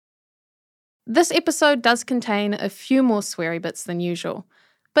This episode does contain a few more sweary bits than usual,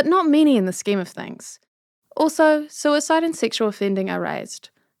 but not many in the scheme of things. Also, suicide and sexual offending are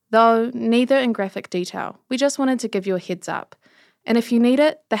raised, though neither in graphic detail. We just wanted to give you a heads up. And if you need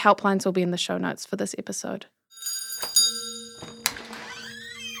it, the helplines will be in the show notes for this episode.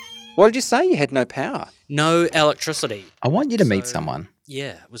 What did you say? You had no power? No electricity. I want you to meet someone.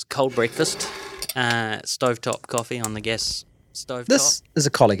 Yeah, it was cold breakfast, stovetop coffee on the gas stovetop. This is a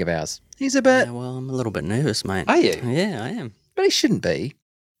colleague of ours. He's a bit... Yeah, well, I'm a little bit nervous, mate. Are you? Yeah, I am. But he shouldn't be.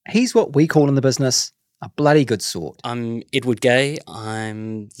 He's what we call in the business a bloody good sort. I'm Edward Gay.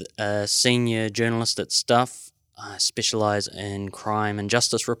 I'm a senior journalist at Stuff. I specialise in crime and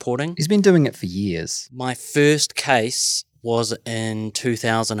justice reporting. He's been doing it for years. My first case was in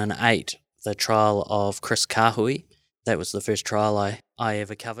 2008, the trial of Chris Kahui. That was the first trial I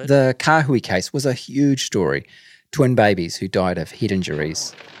ever covered. The Kahui case was a huge story. Twin babies who died of head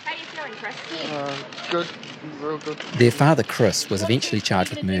injuries. How are you feeling, Chris? Good. Real good. Their father, Chris, was eventually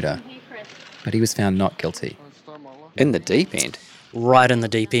charged with murder, but he was found not guilty. In the deep end? Right in the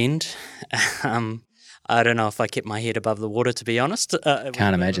deep end. I don't know if I kept my head above the water, to be honest.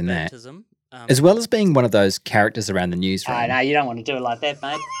 Can't imagine that. As well as being one of those characters around the newsroom. Oh, no, you don't want to do it like that,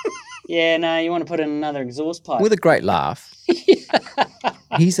 mate. Yeah, no, you want to put in another exhaust pipe. With a great laugh.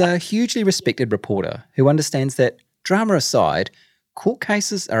 He's a hugely respected reporter who understands that, drama aside, court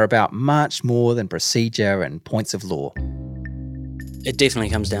cases are about much more than procedure and points of law. It definitely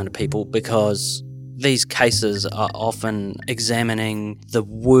comes down to people, because these cases are often examining the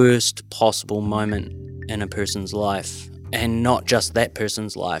worst possible moment in a person's life, and not just that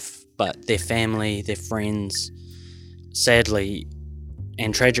person's life, but their family, their friends. Sadly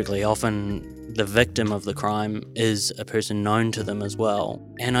and tragically, often the victim of the crime is a person known to them as well.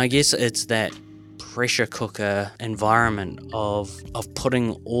 And I guess it's that pressure cooker environment of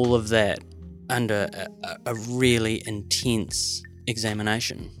putting all of that under a really intense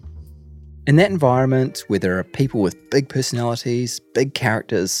examination. In that environment, where there are people with big personalities, big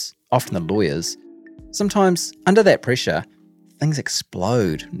characters, often the lawyers, sometimes under that pressure, things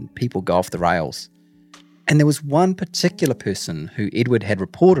explode and people go off the rails. And there was one particular person who Edward had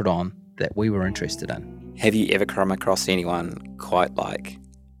reported on that we were interested in. Have you ever come across anyone quite like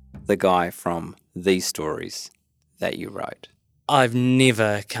the guy from these stories that you wrote? I've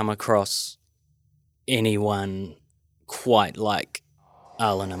never come across anyone quite like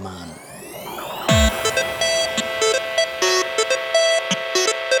Alan Aman.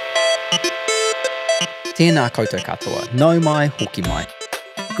 Tēnā koutou katoa, nau mai, hoki mai.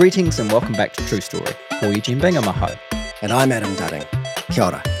 Greetings and welcome back to True Story. Ko Eugene Bingham maho. And I'm Adam Dudding. Kia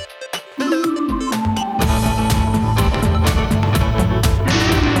ora.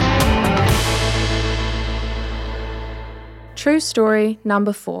 True Story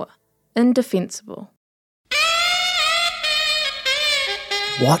number 4, Indefensible.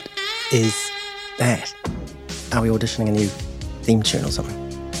 What is that? Are we auditioning a new theme tune or something?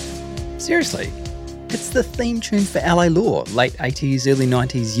 Seriously, it's the theme tune for LA Law, late 80s, early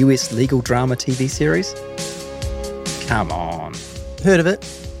 90s US legal drama TV series. Come on. Heard of it.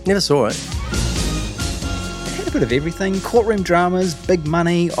 Never saw it. It had a bit of everything. Courtroom dramas, big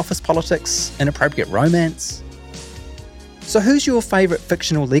money, office politics, inappropriate romance. So who's your favourite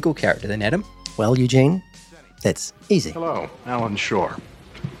fictional legal character then, Adam? Well, Eugene, that's easy. Hello, Alan Shore.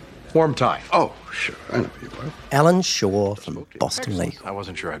 Warm tie. Oh, sure, I know you well. Alan Shore from Boston Legal. I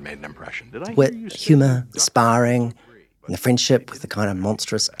wasn't sure I'd made an impression. Did I? Wit, humour, sparring, and the friendship with the kind of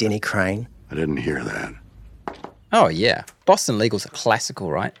monstrous Denny Crane. I didn't hear that. Oh yeah, Boston Legal's a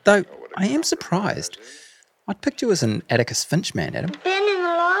classical, right? Though I am surprised. I'd picked you as an Atticus Finch man, Adam. Been in the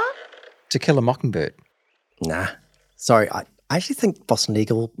law? To Kill a Mockingbird. Nah. Sorry, I actually think Boston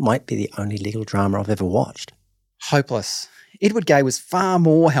Legal might be the only legal drama I've ever watched. Hopeless. Edward Gay was far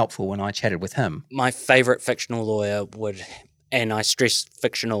more helpful when I chatted with him. My favourite fictional lawyer would, and I stress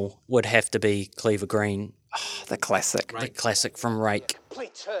fictional, would have to be Cleaver Green. Oh, the classic. The classic from Rake.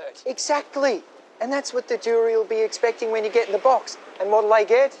 Complete turd. Exactly. And that's what the jury will be expecting when you get in the box. And what'll they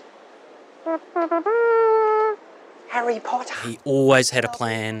get? Harry Potter. He always had a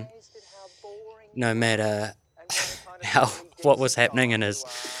plan, no matter what was happening in his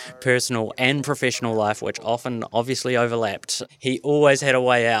personal and professional life, which often obviously overlapped. He always had a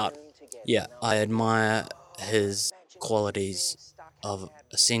way out. Yeah, I admire his qualities of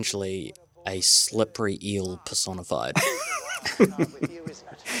essentially a slippery eel personified.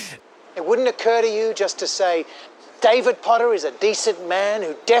 It wouldn't occur to you just to say, David Potter is a decent man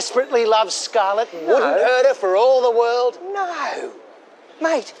who desperately loves Scarlett and wouldn't hurt her for all the world? No.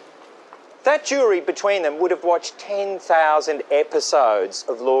 Mate, that jury between them would have watched 10,000 episodes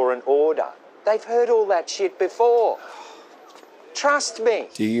of Law and Order. They've heard all that shit before. Trust me.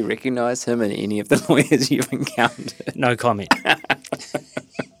 Do you recognise him in any of the lawyers you've encountered? No comment.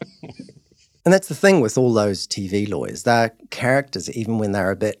 And that's the thing with all those TV lawyers. They're characters even when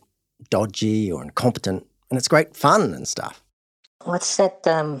they're a bit dodgy or incompetent, and it's great fun and stuff. What's that,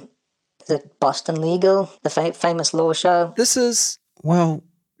 is it Boston Legal, the famous law show? This is, well,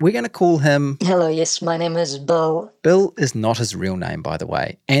 we're going to call him... Hello, yes, my name is Bill. Bill is not his real name, by the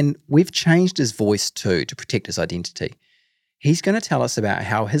way, and we've changed his voice too to protect his identity. He's going to tell us about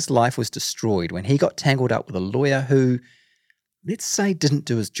how his life was destroyed when he got tangled up with a lawyer who, let's say, didn't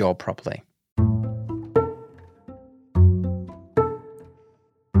do his job properly.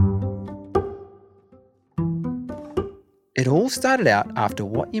 It all started out after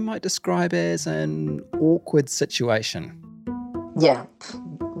what you might describe as an awkward situation. Yeah,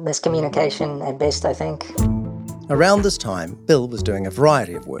 miscommunication at best, I think. Around this time, Bill was doing a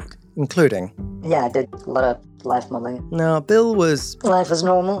variety of work, including... Yeah, I did a lot of life modelling. No, Bill was Life was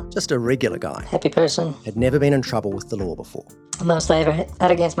normal. just a regular guy. Happy person. Had never been in trouble with the law before. The most I ever had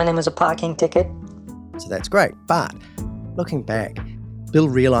against my name was a parking ticket. So that's great. But looking back, Bill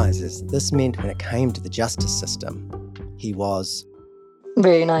realises this meant when it came to the justice system, he was...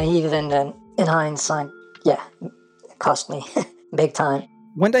 Very naive and in hindsight, yeah, it cost me big time.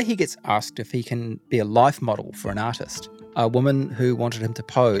 One day he gets asked if he can be a life model for an artist, a woman who wanted him to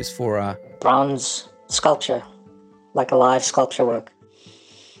pose for a... Bronze sculpture, like a live sculpture work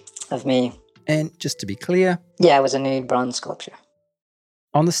of me. And just to be clear... Yeah, it was a nude bronze sculpture.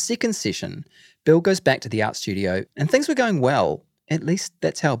 On the second session, Bill goes back to the art studio and things were going well. At least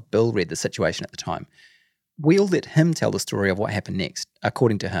that's how Bill read the situation at the time. We'll let him tell the story of what happened next,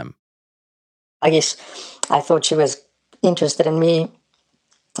 according to him. I guess I thought she was interested in me.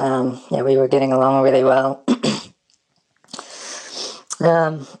 Yeah, we were getting along really well.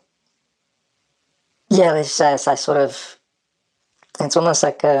 Yeah, I sort of, it's almost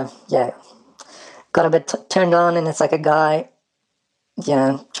like, got a bit turned on, and it's like a guy,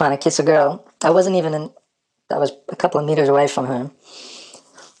 trying to kiss a girl. I was a couple of meters away from her.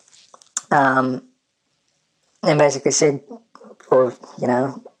 And basically said, are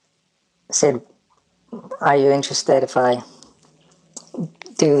you interested if I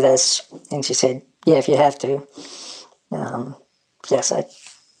do this? And she said, yeah, if you have to. Yes, I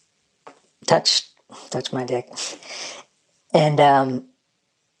touched my dick. And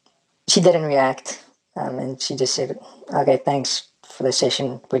she didn't react. And she just said, okay, thanks for the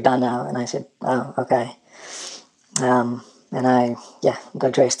session. We're done now. And I said, oh, okay. And I,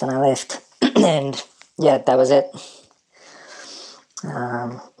 got dressed and I left. And yeah, that was it.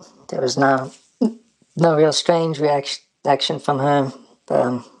 There was no real strange reaction from her.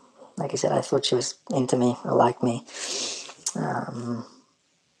 Like I said, I thought she was into me or liked me.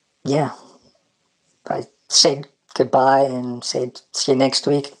 I said goodbye and said see you next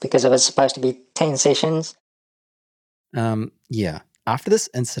week because it was supposed to be 10 sessions. After this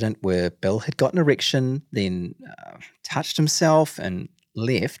incident where Bill had got an erection, then touched himself and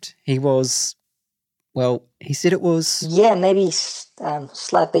left, he was... Well, he said it was... Yeah, maybe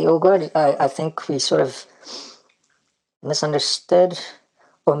slightly awkward. I think we sort of misunderstood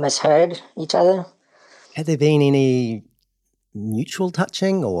or misheard each other. Had there been any mutual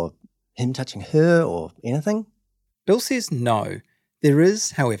touching or him touching her or anything? Bill says no. There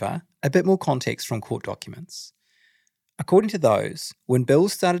is, however, a bit more context from court documents. According to those, when Bill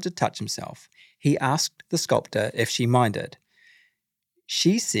started to touch himself, he asked the sculptor if she minded.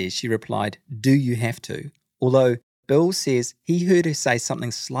 She says she replied, do you have to? Although Bill says he heard her say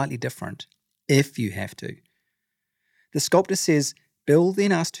something slightly different, if you have to. The sculptor says Bill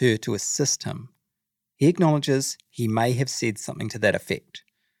then asked her to assist him. He acknowledges he may have said something to that effect.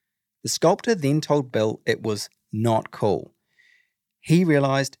 The sculptor then told Bill it was not cool. He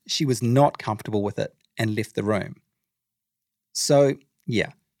realised she was not comfortable with it and left the room. So,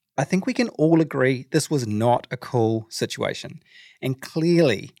 yeah. I think we can all agree this was not a cool situation, and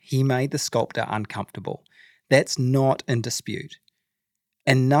clearly he made the sculptor uncomfortable. That's not in dispute.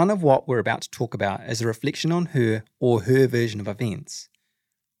 And none of what we're about to talk about is a reflection on her or her version of events.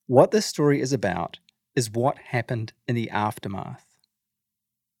 What this story is about is what happened in the aftermath.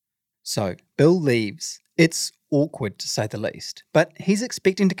 So, Bill leaves. It's awkward to say the least, but he's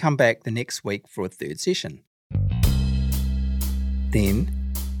expecting to come back the next week for a third session. Then,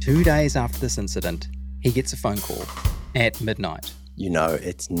 2 days after this incident, he gets a phone call at midnight. You know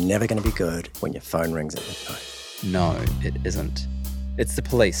it's never going to be good when your phone rings at midnight. No, it isn't. It's the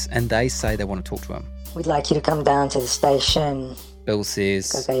police, and they say they want to talk to him. We'd like you to come down to the station. Bill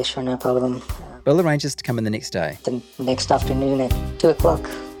says... Okay, sure, no problem. Bill arranges to come in the next day. The next afternoon at 2 o'clock.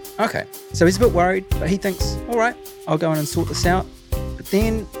 Okay, so he's a bit worried, but he thinks, all right, I'll go in and sort this out. But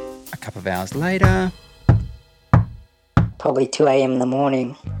then, a couple of hours later... Probably 2 a.m. in the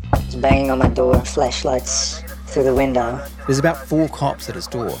morning. He's banging on my door, flashlights through the window. There's about 4 cops at his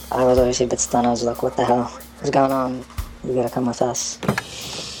door. I was obviously a bit stunned. I was like, what the hell? What's going on? You gotta come with us.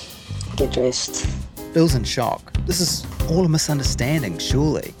 Get dressed. Bill's in shock. This is all a misunderstanding,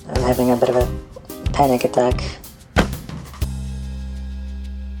 surely. I'm having a bit of a panic attack.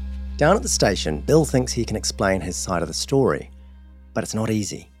 Down at the station, Bill thinks he can explain his side of the story, but it's not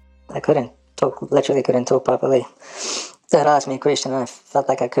easy. I couldn't talk, literally couldn't talk properly. Dad asked me a question and I felt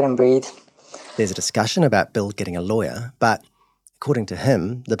like I couldn't breathe. There's a discussion about Bill getting a lawyer, but according to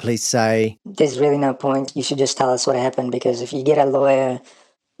him, the police say... There's really no point. You should just tell us what happened, because if you get a lawyer,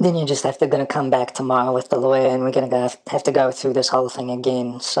 then you just going to come back tomorrow with the lawyer and we're going to have to go through this whole thing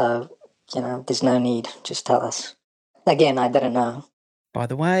again. So, there's no need. Just tell us. Again, I didn't know. By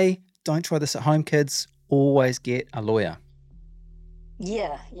the way, don't try this at home, kids. Always get a lawyer.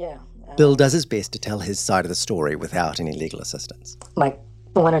 Yeah. Bill does his best to tell his side of the story without any legal assistance. Like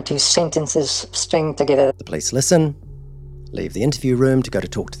 1 or 2 sentences string together. The police listen, leave the interview room to go to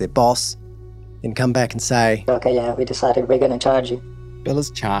talk to their boss, then come back and say, okay, yeah, we decided we're going to charge you. Bill is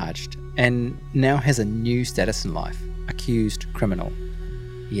charged and now has a new status in life, accused criminal.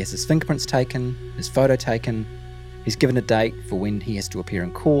 He has his fingerprints taken, his photo taken, he's given a date for when he has to appear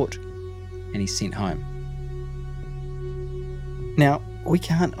in court, and he's sent home. Now, we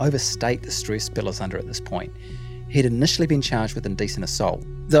can't overstate the stress Bill is under at this point. He'd initially been charged with indecent assault,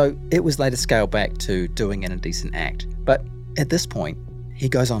 though it was later scaled back to doing an indecent act. But at this point, he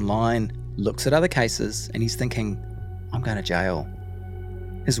goes online, looks at other cases, and he's thinking, I'm going to jail.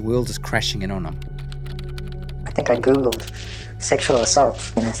 His world is crashing in on him. I think I Googled sexual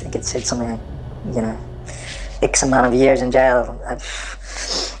assault, and I think it said something like, X amount of years in jail. I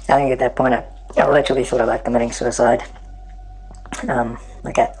think at that point I literally thought about committing suicide.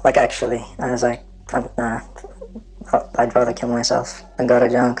 Actually, I was like, nah, I'd rather kill myself than go to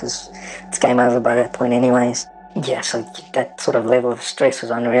jail because it's game over by that point anyways. Yeah, so that sort of level of stress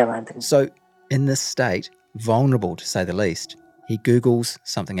was unreal. So, in this state, vulnerable to say the least, he Googles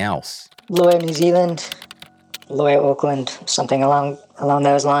something else. Lawyer New Zealand, lawyer Auckland, something along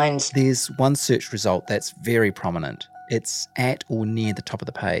those lines. There's one search result that's very prominent. It's at or near the top of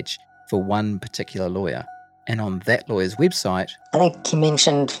the page for one particular lawyer. And on that lawyer's website... I think he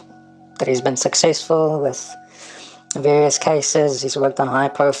mentioned that he's been successful with various cases. He's worked on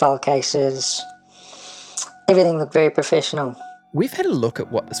high-profile cases. Everything looked very professional. We've had a look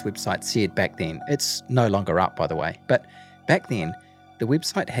at what this website said back then. It's no longer up, by the way. But back then, the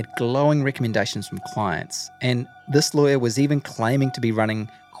website had glowing recommendations from clients. And this lawyer was even claiming to be running,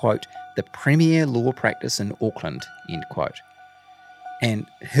 quote, the premier law practice in Auckland, end quote. And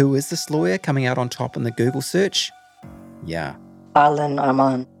who is this lawyer coming out on top in the Google search? Yeah. Alan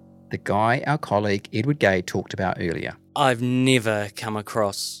Arman. The guy our colleague Edward Gay talked about earlier. I've never come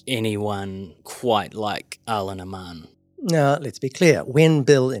across anyone quite like Alan Arman. Now, let's be clear. When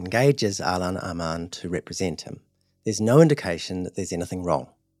Bill engages Alan Arman to represent him, there's no indication that there's anything wrong.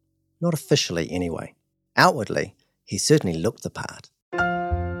 Not officially, anyway. Outwardly, he certainly looked the part.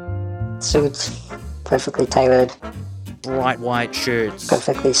 Suits, perfectly tailored. Bright white shirts.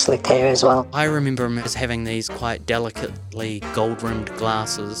 Perfectly slicked hair as well. I remember him as having these quite delicately gold-rimmed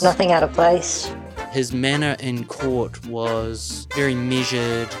glasses. Nothing out of place. His manner in court was very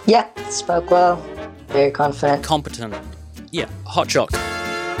measured. Yeah, spoke well, very confident. Competent. Yeah, hotshot.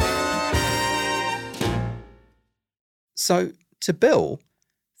 So, to Bill,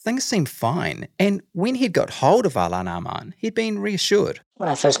 things seemed fine. And when he'd got hold of Alan Arman, he'd been reassured. When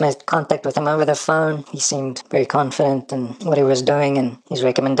I first made contact with him over the phone, he seemed very confident in what he was doing and his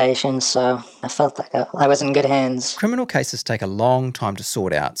recommendations, so I felt like I was in good hands. Criminal cases take a long time to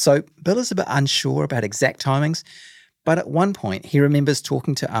sort out, so Bill is a bit unsure about exact timings, but at one point he remembers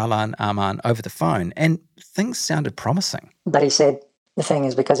talking to Alan Arman over the phone, and things sounded promising. But he said, the thing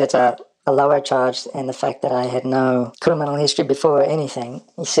is, because it's a lower charge and the fact that I had no criminal history before anything,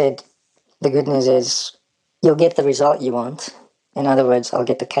 he said, the good news is you'll get the result you want. In other words, I'll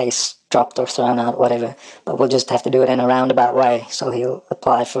get the case dropped or thrown out, whatever, but we'll just have to do it in a roundabout way, so he'll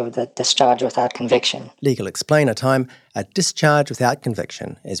apply for the discharge without conviction. Legal explainer time. A discharge without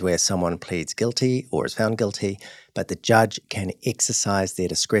conviction is where someone pleads guilty or is found guilty, but the judge can exercise their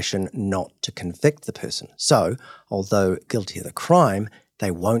discretion not to convict the person. So, although guilty of the crime,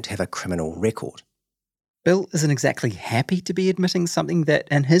 they won't have a criminal record. Bill isn't exactly happy to be admitting something that,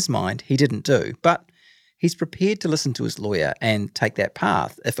 in his mind, he didn't do, but he's prepared to listen to his lawyer and take that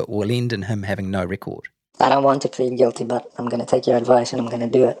path if it will end in him having no record. I don't want to plead guilty, but I'm going to take your advice and I'm going to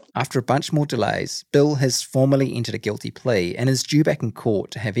do it. After a bunch more delays, Bill has formally entered a guilty plea and is due back in court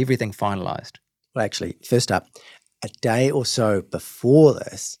to have everything finalised. Well, actually, first up, a day or so before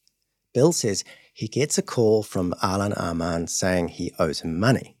this, Bill says he gets a call from Alan Arman saying he owes him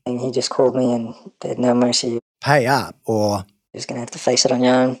money. And he just called me and said, no mercy. Pay up or... You're just going to have to face it on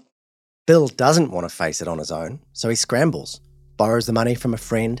your own. Bill doesn't want to face it on his own, so he scrambles, borrows the money from a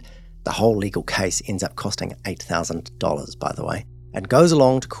friend. The whole legal case ends up costing $8,000, by the way, and goes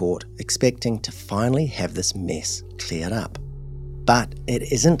along to court expecting to finally have this mess cleared up. But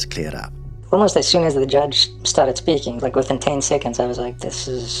it isn't cleared up. Almost as soon as the judge started speaking, like within 10 seconds, I was like, this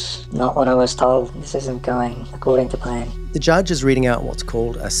is not what I was told. This isn't going according to plan. The judge is reading out what's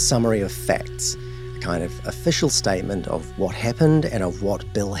called a summary of facts, a kind of official statement of what happened and of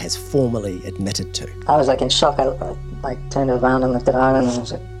what Bill has formally admitted to. I was like in shock. I turned around and looked at Aaron and I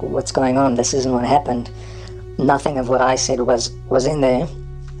was like, what's going on? This isn't what happened. Nothing of what I said was in there.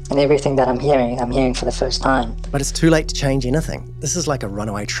 And everything that I'm hearing for the first time. But it's too late to change anything. This is like a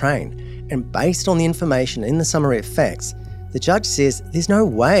runaway train. And based on the information in the summary of facts, the judge says there's no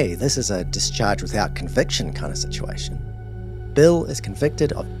way this is a discharge without conviction kind of situation. Bill is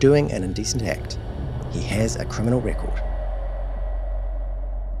convicted of doing an indecent act. He has a criminal record.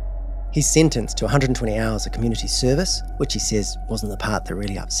 He's sentenced to 120 hours of community service, which he says wasn't the part that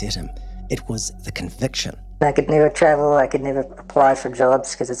really upset him. It was the conviction. I could never travel, I could never apply for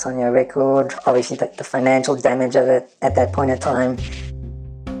jobs because it's on your record. Obviously the financial damage of it at that point in time.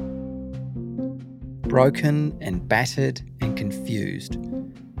 Broken and battered and confused.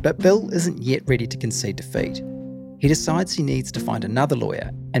 But Bill isn't yet ready to concede defeat. He decides he needs to find another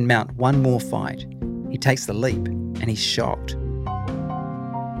lawyer and mount one more fight. He takes the leap and he's shocked.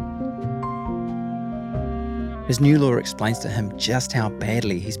 His new lawyer explains to him just how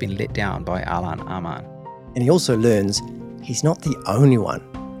badly he's been let down by Alan Arman. And he also learns he's not the only one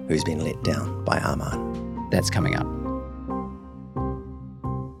who's been let down by Arman. That's coming up.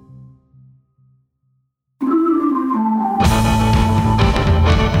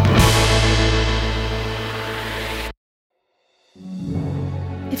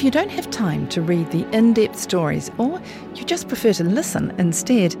 If you don't have time to read the in-depth stories or you just prefer to listen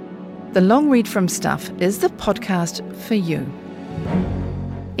instead, The Long Read From Stuff is the podcast for you.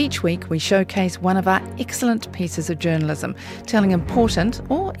 Each week we showcase one of our excellent pieces of journalism, telling important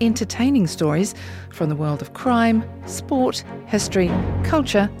or entertaining stories from the world of crime, sport, history,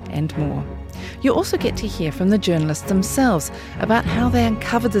 culture and more. You also get to hear from the journalists themselves about how they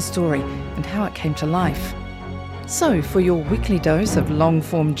uncovered the story and how it came to life. So for your weekly dose of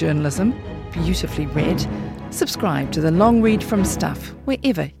long-form journalism, beautifully read, subscribe to The Long Read From Stuff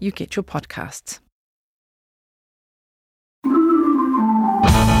wherever you get your podcasts.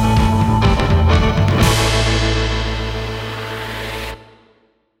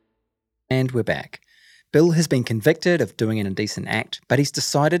 And we're back. Bill has been convicted of doing an indecent act, but he's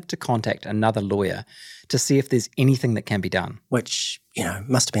decided to contact another lawyer to see if there's anything that can be done. Which,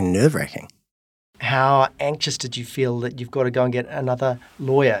 must have been nerve-wracking. How anxious did you feel that you've got to go and get another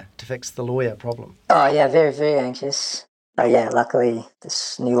lawyer to fix the lawyer problem? Oh, yeah, very, very anxious. Oh, yeah, luckily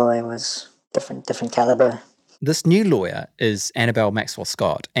this new lawyer was different caliber. This new lawyer is Annabelle Maxwell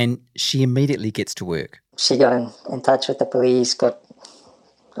Scott, and she immediately gets to work. She got in touch with the police, got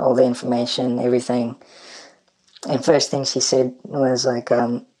all the information, everything. And first thing she said was like,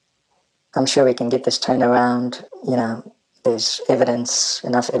 I'm sure we can get this turned around. There's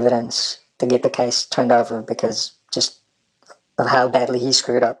enough evidence to get the case turned over because just of how badly he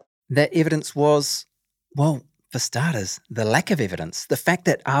screwed up. That evidence was, well, for starters, the lack of evidence. The fact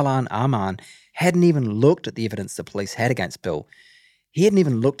that Alan Arman hadn't even looked at the evidence the police had against Bill. He hadn't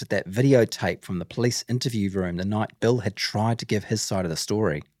even looked at that videotape from the police interview room the night Bill had tried to give his side of the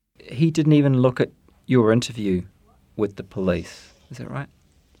story. He didn't even look at your interview with the police. Is that right?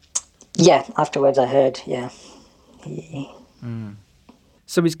 Yeah, afterwards I heard, yeah.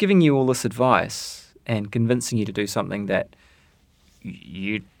 So he's giving you all this advice and convincing you to do something that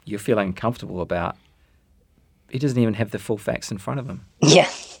you're feeling uncomfortable about. He doesn't even have the full facts in front of him. Yeah,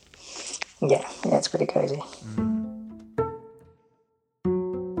 it's pretty crazy.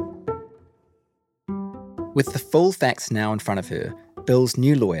 With the full facts now in front of her, Bill's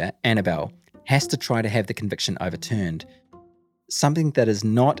new lawyer, Annabelle, has to try to have the conviction overturned. Something that is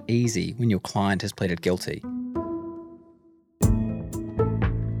not easy when your client has pleaded guilty.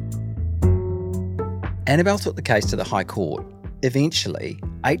 Annabelle took the case to the High Court. Eventually,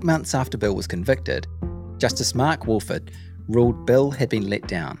 8 months after Bill was convicted, Justice Mark Wolford ruled Bill had been let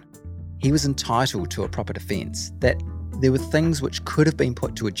down. He was entitled to a proper defence that there were things which could have been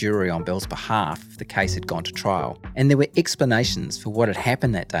put to a jury on Bill's behalf if the case had gone to trial, and there were explanations for what had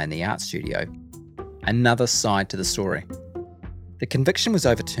happened that day in the art studio. Another side to the story. The conviction was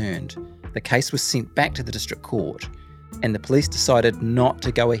overturned, the case was sent back to the district court, and the police decided not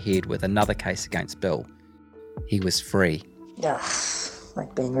to go ahead with another case against Bill. He was free. Yeah,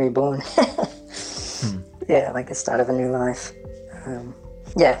 like being reborn. Yeah, like the start of a new life.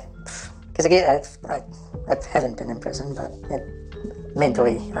 Yeah, because again, I haven't been in prison, but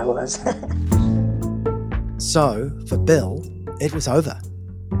mentally I was. So, for Bill, it was over.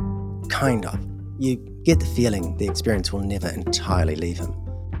 Kind of. You get the feeling the experience will never entirely leave him.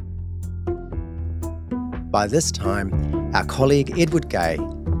 By this time, our colleague Edward Gay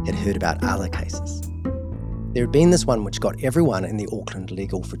had heard about other cases. There had been this one which got everyone in the Auckland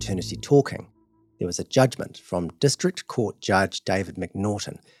legal fraternity talking. There was a judgment from District Court Judge David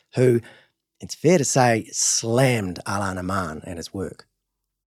McNaughton, who, it's fair to say, slammed Alan Aman and his work.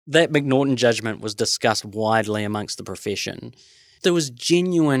 That McNaughton judgment was discussed widely amongst the profession. There was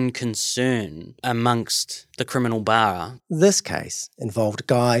genuine concern amongst the criminal bar. This case involved a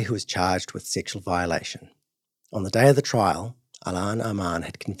guy who was charged with sexual violation. On the day of the trial, Alan Aman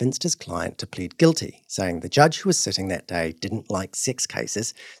had convinced his client to plead guilty, saying the judge who was sitting that day didn't like sex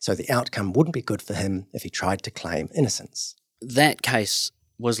cases, so the outcome wouldn't be good for him if he tried to claim innocence. That case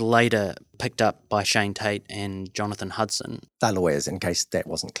was later picked up by Shane Tate and Jonathan Hudson. They're lawyers, in case that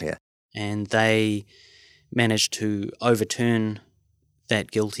wasn't clear. And they managed to overturn that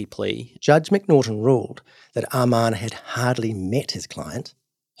guilty plea. Judge McNaughton ruled that Aman had hardly met his client,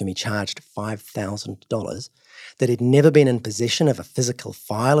 whom he charged $5,000, that he'd never been in possession of a physical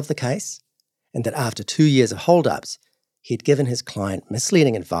file of the case, and that after 2 years of hold-ups, he'd given his client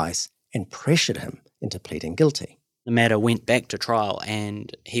misleading advice and pressured him into pleading guilty. The matter went back to trial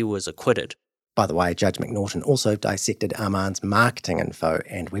and he was acquitted. By the way, Judge McNaughton also dissected Aman's marketing info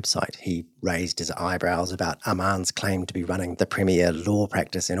and website. He raised his eyebrows about Aman's claim to be running the premier law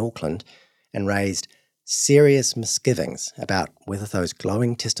practice in Auckland and raised serious misgivings about whether those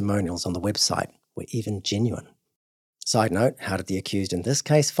glowing testimonials on the website were even genuine. Side note, how did the accused in this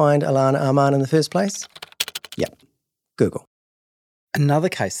case find Alan Aman in the first place? Yep, Google. Another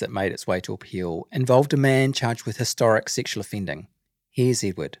case that made its way to appeal involved a man charged with historic sexual offending. Here's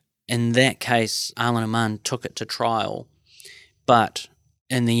Edward. In that case, Alan Aman took it to trial, but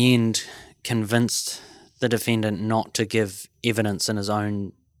in the end convinced the defendant not to give evidence in his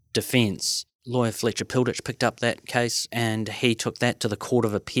own defence. Lawyer Fletcher Pilditch picked up that case and he took that to the Court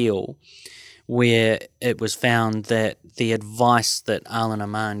of Appeal, where it was found that the advice that Alan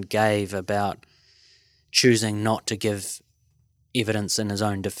Aman gave about choosing not to give evidence in his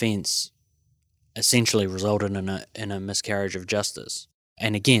own defence essentially resulted in a miscarriage of justice.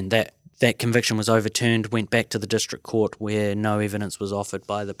 And again, that conviction was overturned, went back to the district court where no evidence was offered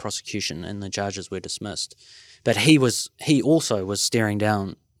by the prosecution and the charges were dismissed. But he also was staring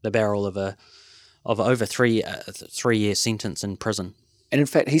down the barrel of over 3 3-year sentence in prison. And in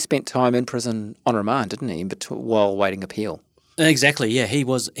fact, he spent time in prison on remand, didn't he, while waiting appeal? Exactly, yeah. He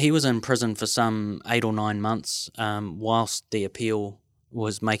was in prison for some 8 or 9 months whilst the appeal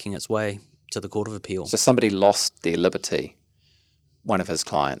was making its way to the Court of Appeal. So somebody lost their liberty, one of his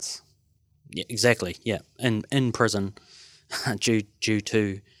clients. Yeah, exactly, yeah. In prison due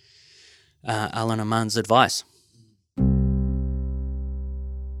to Alan Aman's advice.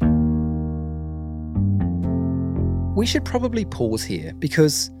 We should probably pause here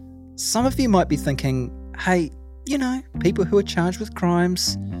because some of you might be thinking, hey, people who are charged with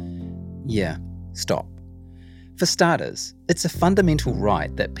crimes. Yeah, stop. For starters, it's a fundamental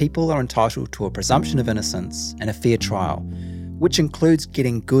right that people are entitled to a presumption of innocence and a fair trial, which includes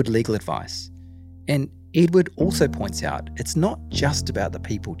getting good legal advice. And Edward also points out it's not just about the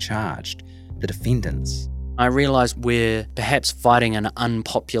people charged, the defendants. I realise we're perhaps fighting an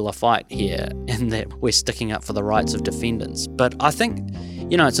unpopular fight here in that we're sticking up for the rights of defendants. But I think,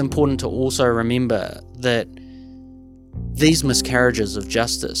 it's important to also remember that these miscarriages of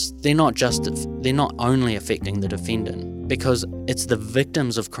justice, they're not only affecting the defendant, because it's the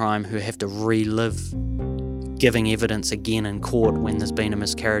victims of crime who have to relive giving evidence again in court when there's been a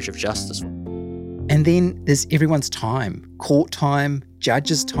miscarriage of justice. And then there's everyone's time, court time,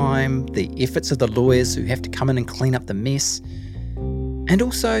 judges' time, the efforts of the lawyers who have to come in and clean up the mess. And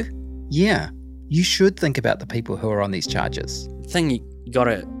also, you should think about the people who are on these charges. The thing you got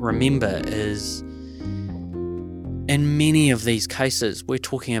to remember is, in many of these cases, we're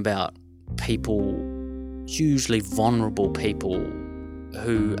talking about people, hugely vulnerable people,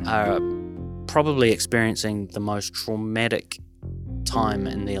 who are probably experiencing the most traumatic time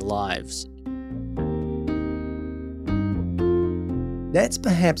in their lives. That's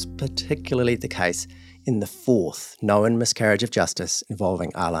perhaps particularly the case in the fourth known miscarriage of justice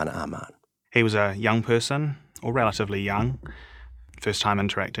involving Alan Arman. He was a young person, or relatively young, first time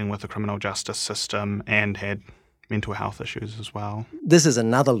interacting with the criminal justice system, and had mental health issues as well. This is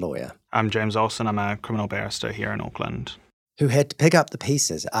another lawyer. I'm James Olsen. I'm a criminal barrister here in Auckland. Who had to pick up the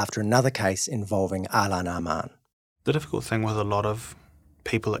pieces after another case involving Alan Arman. The difficult thing with a lot of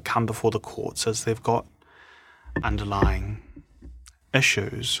people that come before the courts is they've got underlying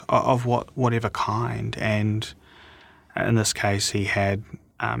issues of whatever kind, and in this case he had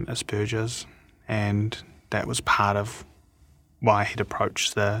Asperger's, and that was part of why he'd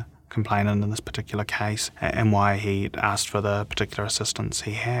approached the complainant in this particular case and why he'd asked for the particular assistance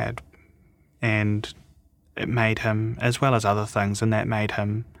he had. And it made him, as well as other things, and that made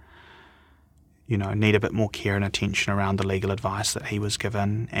him, need a bit more care and attention around the legal advice that he was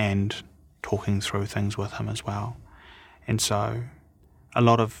given and talking through things with him as well. And so a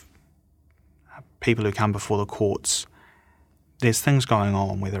lot of people who come before the courts, there's things going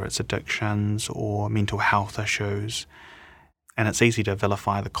on, whether it's addictions or mental health issues, and it's easy to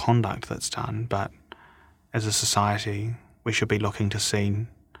vilify the conduct that's done, but as a society we should be looking to see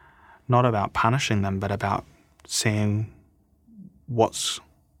not about punishing them, but about seeing what's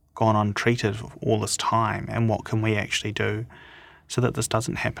gone untreated all this time and what can we actually do so that this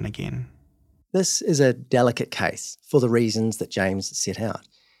doesn't happen again. This is a delicate case for the reasons that James set out.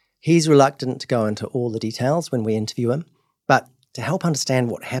 He's reluctant to go into all the details when we interview him, but to help understand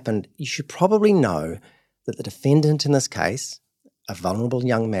what happened, you should probably know that the defendant in this case, a vulnerable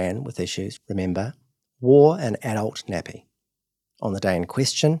young man with issues, remember, wore an adult nappy. On the day in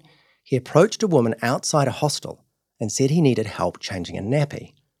question, he approached a woman outside a hostel and said he needed help changing a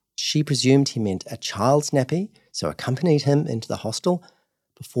nappy. She presumed he meant a child's nappy, so accompanied him into the hostel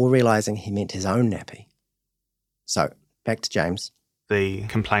before realising he meant his own nappy. So, back to James. The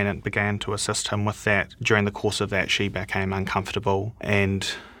complainant began to assist him with that. During the course of that, she became uncomfortable and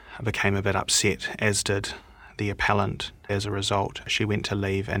became a bit upset, as did the appellant. As a result, she went to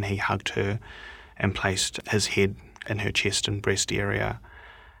leave and he hugged her and placed his head in her chest and breast area,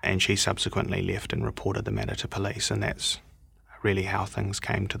 and she subsequently left and reported the matter to police, and that's really how things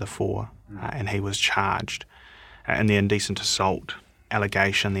came to the fore. And he was charged. In the indecent assault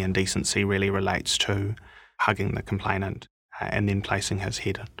allegation, the indecency really relates to hugging the complainant and then placing his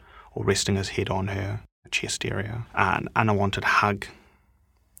head or resting his head on her chest area. An unwanted hug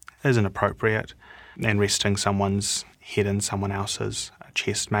is inappropriate, and resting someone's head in someone else's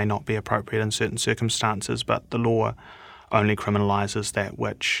chest may not be appropriate in certain circumstances, but the law only criminalises that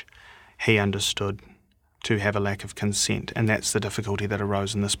which he understood to have a lack of consent, and that's the difficulty that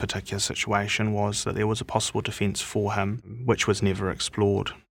arose in this particular situation, was that there was a possible defence for him, which was never explored.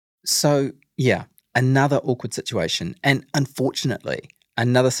 So, yeah, another awkward situation, and unfortunately,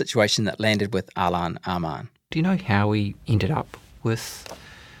 another situation that landed with Alan Arman. Do you know how he ended up with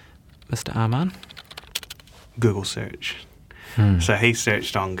Mr. Arman? Google search. So he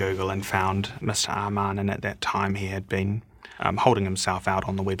searched on Google and found Mr. Arman, and at that time he had been holding himself out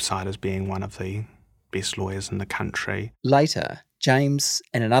on the website as being one of the best lawyers in the country. Later, James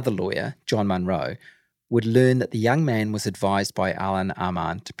and another lawyer, John Munro, would learn that the young man was advised by Alan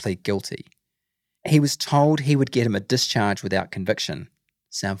Arman to plead guilty. He was told he would get him a discharge without conviction.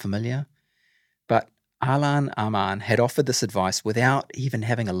 Sound familiar? But Alan Arman had offered this advice without even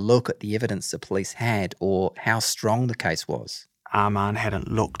having a look at the evidence the police had or how strong the case was. Arman hadn't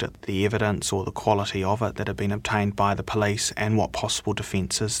looked at the evidence or the quality of it that had been obtained by the police and what possible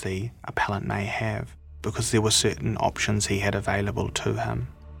defences the appellant may have, because there were certain options he had available to him.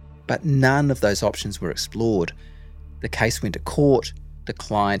 But none of those options were explored. The case went to court, the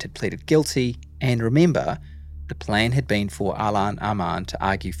client had pleaded guilty, and remember, the plan had been for Alan Arman to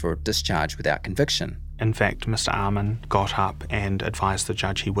argue for a discharge without conviction. In fact, Mr. Arman got up and advised the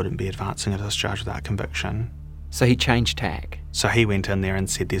judge he wouldn't be advancing a discharge without conviction. So he changed tack. So he went in there and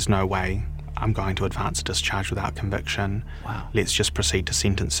said, there's no way I'm going to advance a discharge without conviction. Wow. Let's just proceed to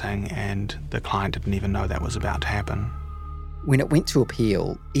sentencing, and the client didn't even know that was about to happen. When it went to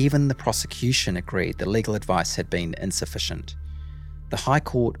appeal, even the prosecution agreed the legal advice had been insufficient. The High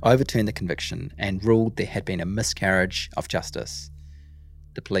Court overturned the conviction and ruled there had been a miscarriage of justice.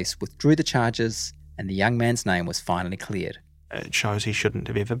 The police withdrew the charges and the young man's name was finally cleared. It shows he shouldn't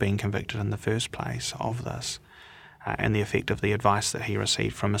have ever been convicted in the first place of this, and the effect of the advice that he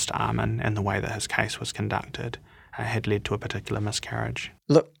received from Mr. Arman and the way that his case was conducted had led to a particular miscarriage.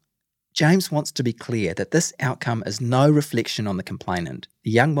 Look, James wants to be clear that this outcome is no reflection on the complainant,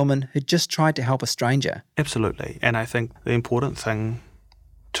 the young woman who just tried to help a stranger. Absolutely, and I think the important thing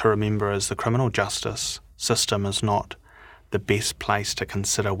to remember is the criminal justice system is not the best place to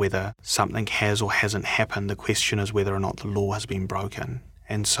consider whether something has or hasn't happened. The question is whether or not the law has been broken.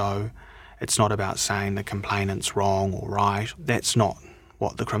 And so it's not about saying the complainant's wrong or right. That's not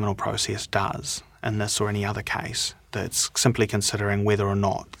what the criminal process does in this or any other case. It's simply considering whether or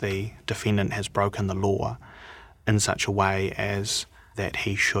not the defendant has broken the law in such a way as that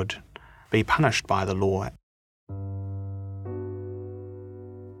he should be punished by the law.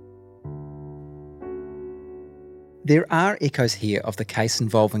 There are echoes here of the case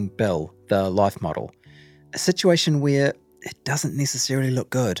involving Bill, the life model, a situation where it doesn't necessarily look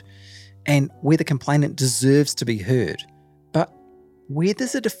good, and where the complainant deserves to be heard. But where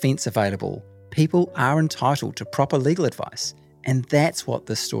there's a defence available, people are entitled to proper legal advice, and that's what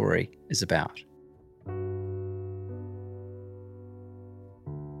this story is about.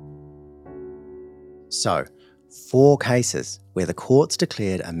 So, 4 cases where the courts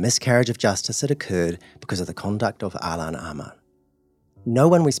declared a miscarriage of justice had occurred because of the conduct of Alan Arman. No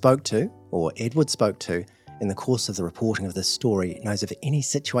one we spoke to, or Edward spoke to, in the course of the reporting of this story knows of any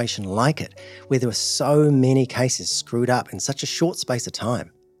situation like it, where there were so many cases screwed up in such a short space of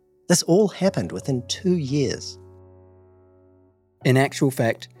time. This all happened within 2 years. In actual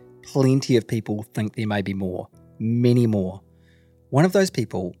fact, plenty of people think there may be more, many more. One of those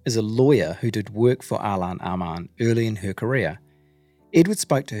people is a lawyer who did work for Alan Arman early in her career. Edward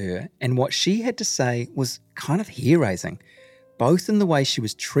spoke to her, and what she had to say was kind of hair-raising, both in the way she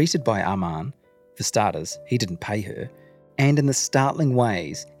was treated by Arman, for starters, he didn't pay her, and in the startling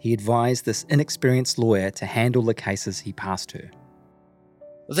ways he advised this inexperienced lawyer to handle the cases he passed her.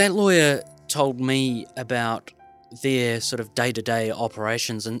 That lawyer told me about their sort of day-to-day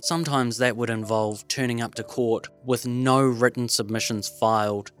operations, and sometimes that would involve turning up to court with no written submissions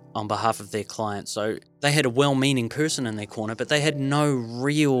filed on behalf of their client. So they had a well-meaning person in their corner, but they had no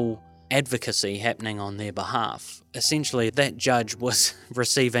real advocacy happening on their behalf. Essentially, that judge was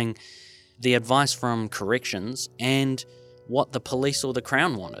receiving the advice from corrections and what the police or the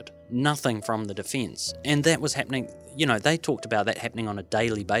Crown wanted, nothing from the defence. And that was happening, they talked about that happening on a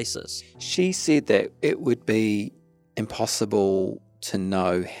daily basis. She said that it would be impossible to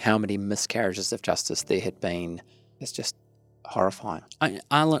know how many miscarriages of justice there had been. It's just horrifying.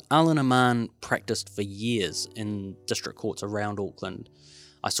 Alan Arman practiced for years in district courts around Auckland.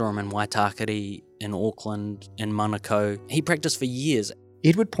 I saw him in Waitakere, in Auckland, in Manukau. He practiced for years.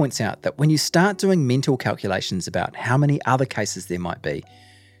 Edward points out that when you start doing mental calculations about how many other cases there might be,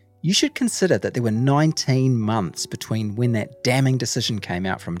 you should consider that there were 19 months between when that damning decision came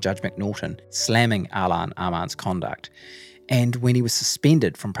out from Judge McNaughton slamming Alan Arman's conduct and when he was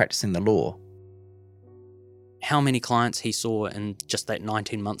suspended from practicing the law. How many clients he saw in just that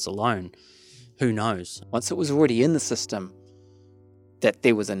 19 months alone, who knows? Once it was already in the system that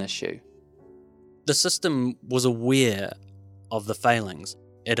there was an issue. The system was aware of the failings.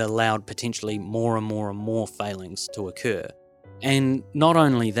 It allowed potentially more and more and more failings to occur. And not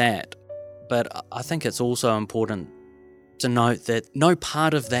only that, but I think it's also important to note that no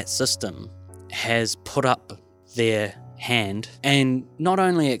part of that system has put up their hand and not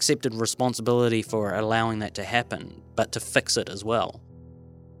only accepted responsibility for allowing that to happen, but to fix it as well.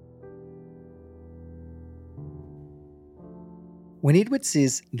 When Edward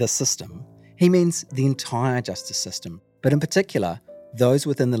says the system, he means the entire justice system, but in particular, those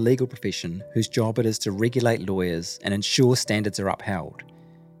within the legal profession whose job it is to regulate lawyers and ensure standards are upheld.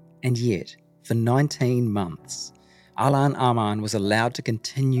 And yet, for 19 months, Alan Arman was allowed to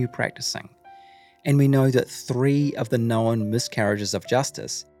continue practicing. And we know that 3 of the known miscarriages of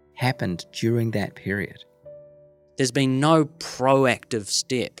justice happened during that period. There's been no proactive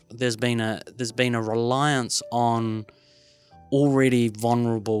step. There's been a reliance on already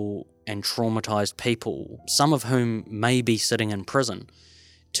vulnerable and traumatised people, some of whom may be sitting in prison,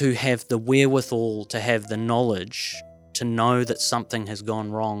 to have the wherewithal, to have the knowledge, to know that something has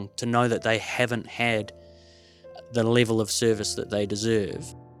gone wrong, to know that they haven't had the level of service that they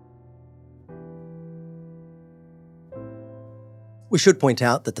deserve. We should point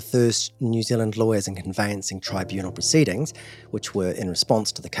out that the first New Zealand Lawyers and Conveyancing Tribunal proceedings, which were in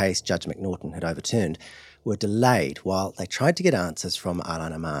response to the case Judge McNaughton had overturned, were delayed while they tried to get answers from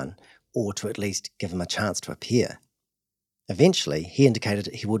Alan Arman, or to at least give him a chance to appear. Eventually, he indicated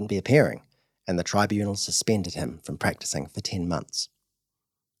he wouldn't be appearing, and the tribunal suspended him from practicing for 10 months.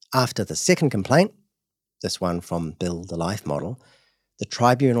 After the second complaint, this one from Bill the Life Model, the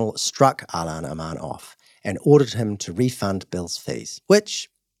tribunal struck Alan Arman off and ordered him to refund Bill's fees, which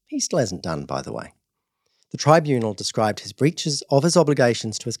he still hasn't done, by the way. The tribunal described his breaches of his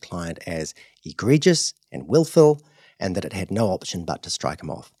obligations to his client as egregious and willful, and that it had no option but to strike him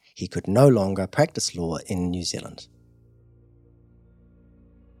off. He could no longer practice law in New Zealand.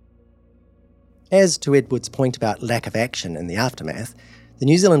 As to Edward's point about lack of action in the aftermath, the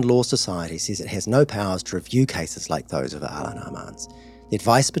New Zealand Law Society says it has no powers to review cases like those of Alan Armand's. The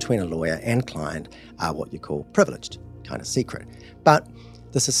advice between a lawyer and client are what you call privileged, kind of secret. But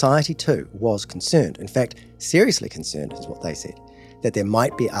the Society too was concerned, in fact, seriously concerned is what they said, that there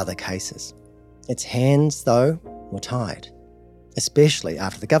might be other cases. Its hands, though, were tied, especially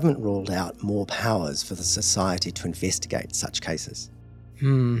after the government ruled out more powers for the Society to investigate such cases.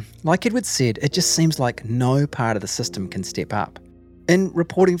 Like Edward said, it just seems like no part of the system can step up. In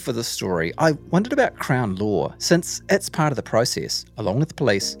reporting for this story, I wondered about Crown Law, since it's part of the process, along with the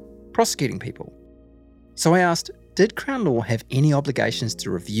police, prosecuting people. So I asked, did Crown Law have any obligations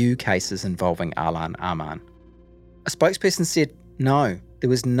to review cases involving Alan Armand? A spokesperson said no, there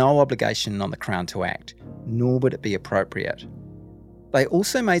was no obligation on the Crown to act, nor would it be appropriate. They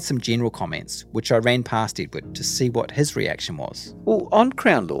also made some general comments, which I ran past Edward to see what his reaction was. Well, on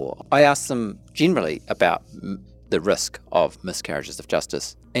Crown Law, I asked them generally about the risk of miscarriages of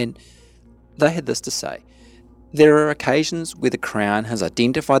justice, and they had this to say. There are occasions where the Crown has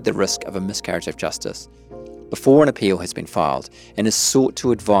identified the risk of a miscarriage of justice before an appeal has been filed and has sought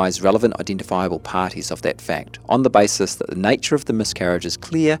to advise relevant identifiable parties of that fact on the basis that the nature of the miscarriage is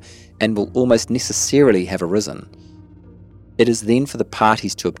clear and will almost necessarily have arisen. It is then for the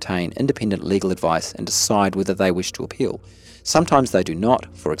parties to obtain independent legal advice and decide whether they wish to appeal. Sometimes they do not,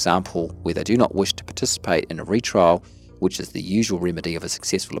 for example, where they do not wish to participate in a retrial, which is the usual remedy of a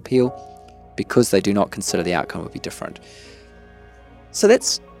successful appeal, because they do not consider the outcome would be different. So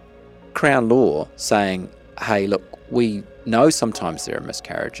that's Crown Law saying, hey, look, we know sometimes there are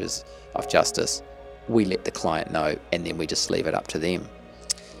miscarriages of justice. We let the client know, and then we just leave it up to them.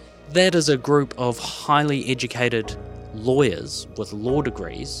 That is a group of highly educated lawyers with law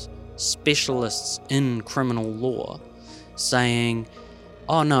degrees, specialists in criminal law, saying,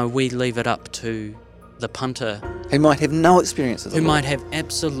 oh no, we leave it up to the punter. Who might have no experience with the Who law. might have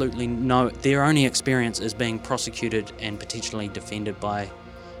absolutely no, their only experience is being prosecuted and potentially defended by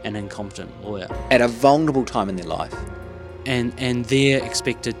an incompetent lawyer. At a vulnerable time in their life. And they're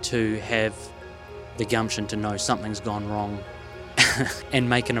expected to have the gumption to know something's gone wrong and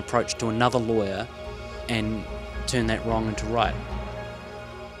make an approach to another lawyer and turn that wrong into right.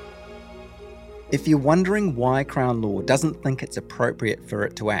 If you're wondering why Crown Law doesn't think it's appropriate for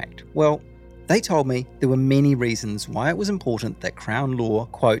it to act, well, they told me there were many reasons why it was important that Crown Law,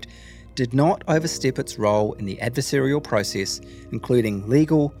 quote, did not overstep its role in the adversarial process, including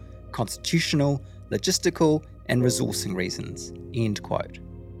legal, constitutional, logistical, and resourcing reasons, end quote.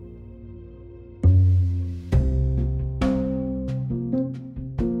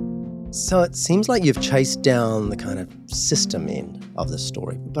 So it seems like you've chased down the kind of system end of the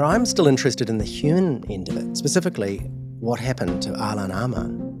story, but I'm still interested in the human end of it, specifically what happened to Alan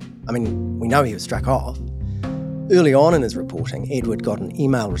Armand. I mean, we know he was struck off. Early on in his reporting, Edward got an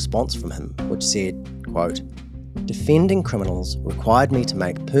email response from him which said, quote, defending criminals required me to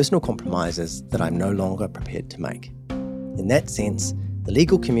make personal compromises that I'm no longer prepared to make. In that sense, the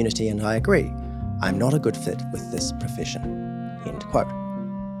legal community and I agree, I'm not a good fit with this profession, end quote.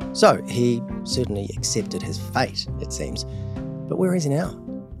 So he certainly accepted his fate, it seems. But where is he now?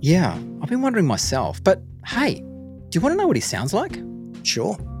 Yeah, I've been wondering myself. But hey, do you want to know what he sounds like?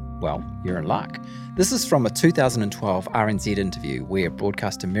 Sure. Well, you're in luck. This is from a 2012 RNZ interview where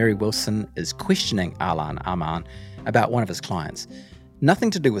broadcaster Mary Wilson is questioning Alan Armand about one of his clients.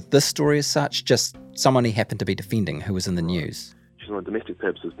 Nothing to do with this story as such, just someone he happened to be defending who was in the news. She's on a domestic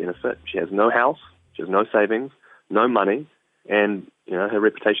purposes benefit. She has no house, she has no savings, no money, and her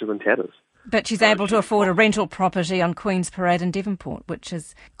reputation's in tatters. But she's able to afford a rental property on Queen's Parade in Devonport, which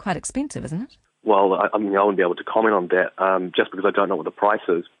is quite expensive, isn't it? Well, I wouldn't be able to comment on that just because I don't know what the price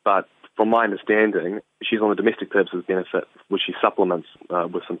is. But from my understanding, she's on a domestic purposes benefit, which she supplements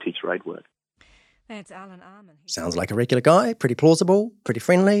with some teacher aid work. That's Alan Armand. Sounds like a regular guy, pretty plausible, pretty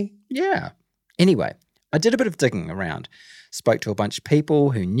friendly. Yeah. Anyway, I did a bit of digging around, spoke to a bunch of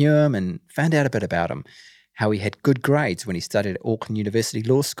people who knew him and found out a bit about him, how he had good grades when he studied at Auckland University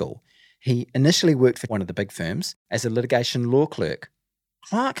Law School. He initially worked for one of the big firms as a litigation law clerk.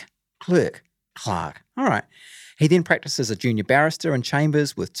 Clerk. All right. He then practiced as a junior barrister in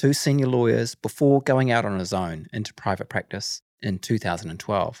chambers with 2 senior lawyers before going out on his own into private practice in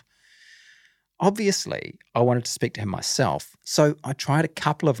 2012. Obviously, I wanted to speak to him myself, so I tried a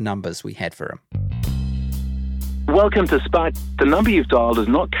couple of numbers we had for him. Welcome to Spark. The number you've dialed is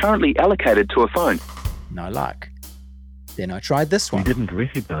not currently allocated to a phone. No luck. Then I tried this one. We didn't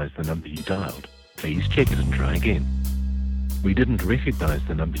recognise the number you dialed. Please check it and try again. We didn't recognise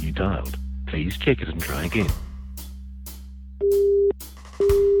the number you dialed. Please check it and try again.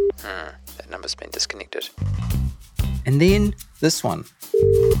 That number's been disconnected. And then this one.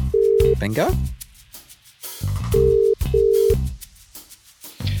 Bingo?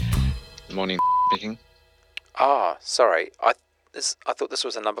 Good morning, speaking. Oh, sorry. I thought this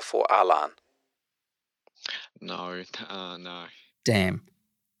was a number for Alan. No, no. Damn.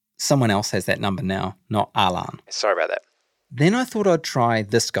 Someone else has that number now, not Alan. Sorry about that. Then I thought I'd try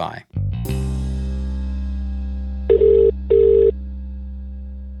this guy.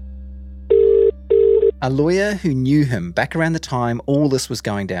 A lawyer who knew him back around the time all this was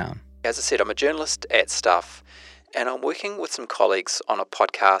going down. As I said, I'm a journalist at Stuff, and I'm working with some colleagues on a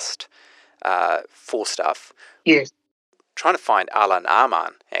podcast for Stuff. Yes. Trying to find Alan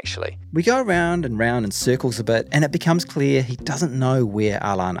Arman, actually. We go round and round in circles a bit, and it becomes clear he doesn't know where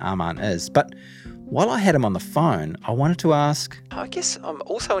Alan Arman is. But while I had him on the phone, I wanted to ask... I guess I'm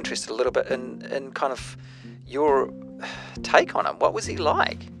also interested a little bit in kind of your take on him. What was he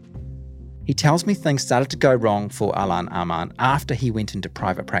like? He tells me things started to go wrong for Alan Arman after he went into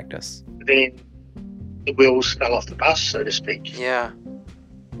private practice. Then the wheels fell off the bus, so to speak. Yeah.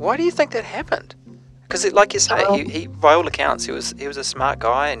 Why do you think that happened? Because, like you say, he by all accounts, he was a smart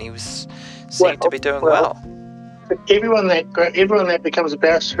guy, and he seemed to be doing well. Everyone that becomes a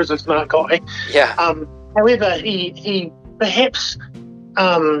barrister is a smart guy. Yeah. However, he perhaps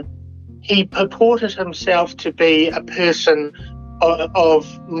he purported himself to be a person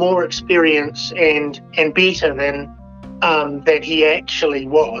of more experience and better than he actually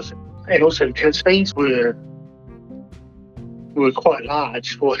was, and also his fees were quite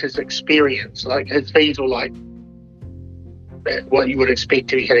large for his experience. Like, his fees were like what you would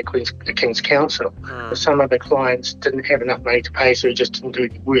expect if he had a King's Counsel. Some other clients didn't have enough money to pay, so he just didn't do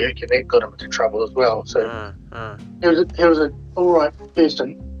any work, and that got him into trouble as well. So he was an all right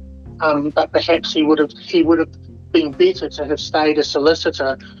person, but perhaps he would have been better to have stayed a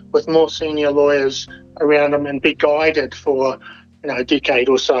solicitor with more senior lawyers around him and be guided for a decade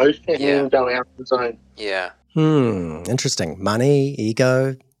or so, and then go out on his own. Yeah. Interesting. Money,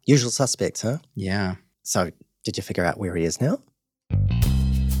 ego, usual suspects, huh? Yeah. So, did you figure out where he is now?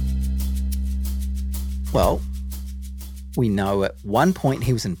 Well, we know at one point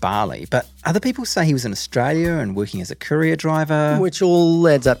he was in Bali, but other people say he was in Australia and working as a courier driver. Which all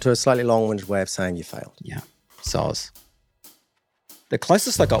adds up to a slightly long-winded way of saying you failed. Yeah, soz. The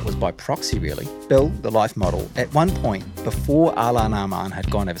closest I got was by proxy, really. Bill, the life model, at one point, before Alan Arman had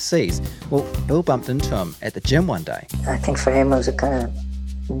gone overseas, well, Bill bumped into him at the gym one day. I think for him it was a kind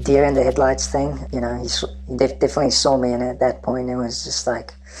of deer in the headlights thing. He definitely saw me, and at that point it was just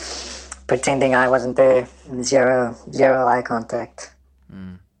like pretending I wasn't there. Zero eye contact.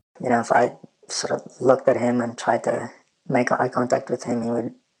 If I sort of looked at him and tried to make eye contact with him, he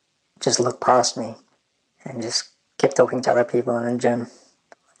would just look past me and just kept talking to other people in the gym.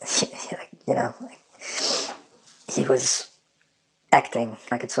 He was acting.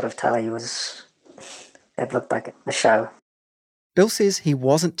 I could sort of tell it looked like a show. Bill says he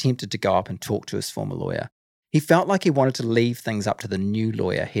wasn't tempted to go up and talk to his former lawyer. He felt like he wanted to leave things up to the new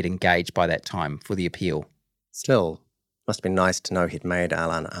lawyer he'd engaged by that time for the appeal. Still, must have been nice to know he'd made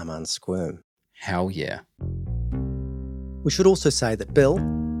Alan Arman squirm. Hell yeah. We should also say that Bill,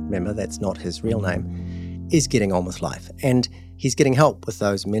 remember that's not his real name, is getting on with life, and he's getting help with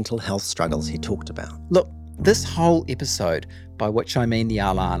those mental health struggles he talked about. Look, this whole episode, by which I mean the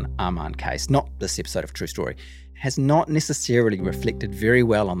Alan Arman case, not this episode of True Story, has not necessarily reflected very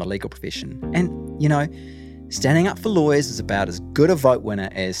well on the legal profession. And, standing up for lawyers is about as good a vote winner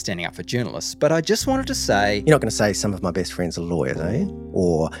as standing up for journalists. But I just wanted to say... You're not going to say some of my best friends are lawyers, are you?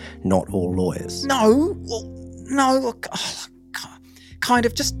 Or not all lawyers? No. Well, no. Look, kind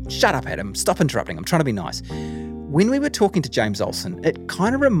of. Just shut up, Adam. Stop interrupting. I'm trying to be nice. When we were talking to James Olsen, it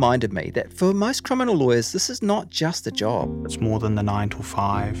kind of reminded me that for most criminal lawyers, this is not just a job. It's more than the 9 to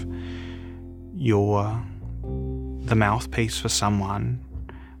 5. You're the mouthpiece for someone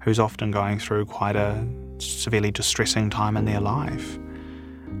who's often going through quite a severely distressing time in their life.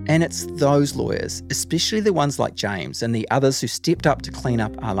 And it's those lawyers, especially the ones like James and the others who stepped up to clean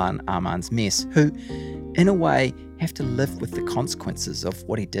up Alan Arman's mess, who, in a way, have to live with the consequences of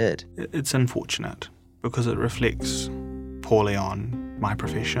what he did. It's unfortunate because it reflects poorly on my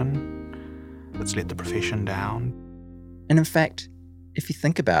profession. It's let the profession down. And in fact, if you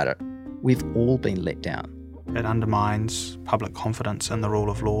think about it, we've all been let down. It undermines public confidence in the rule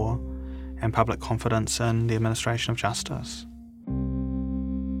of law and public confidence in the administration of justice.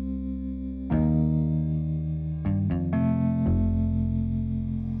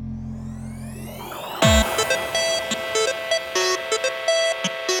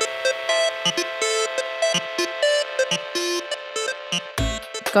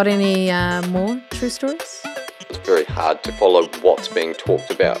 Got any more true stories? It's very hard to follow what's being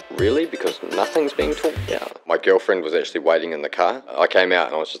talked about, really, because nothing's being talked about. My girlfriend was actually waiting in the car. I came out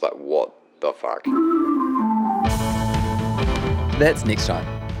and I was just like, what the fuck? That's next time.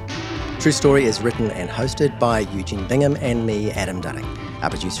 True Story is written and hosted by Eugene Bingham and me, Adam Dunning. Our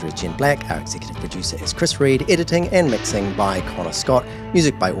producer is Jen Black. Our executive producer is Chris Reed. Editing and mixing by Connor Scott.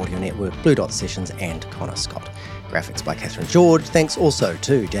 Music by Audio Network, Blue Dot Sessions and Connor Scott. Graphics by Catherine George. Thanks also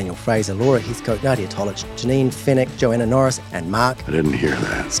to Daniel Fraser, Laura Heathcote, Nadia Tolich, Janine Fennick, Joanna Norris and Mark I didn't hear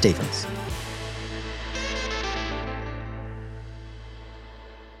that. Stevens.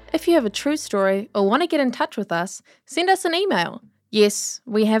 If you have a true story or want to get in touch with us, send us an email. Yes,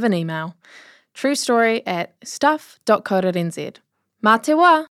 we have an email. truestory@stuff.co.nz. Mā te wā!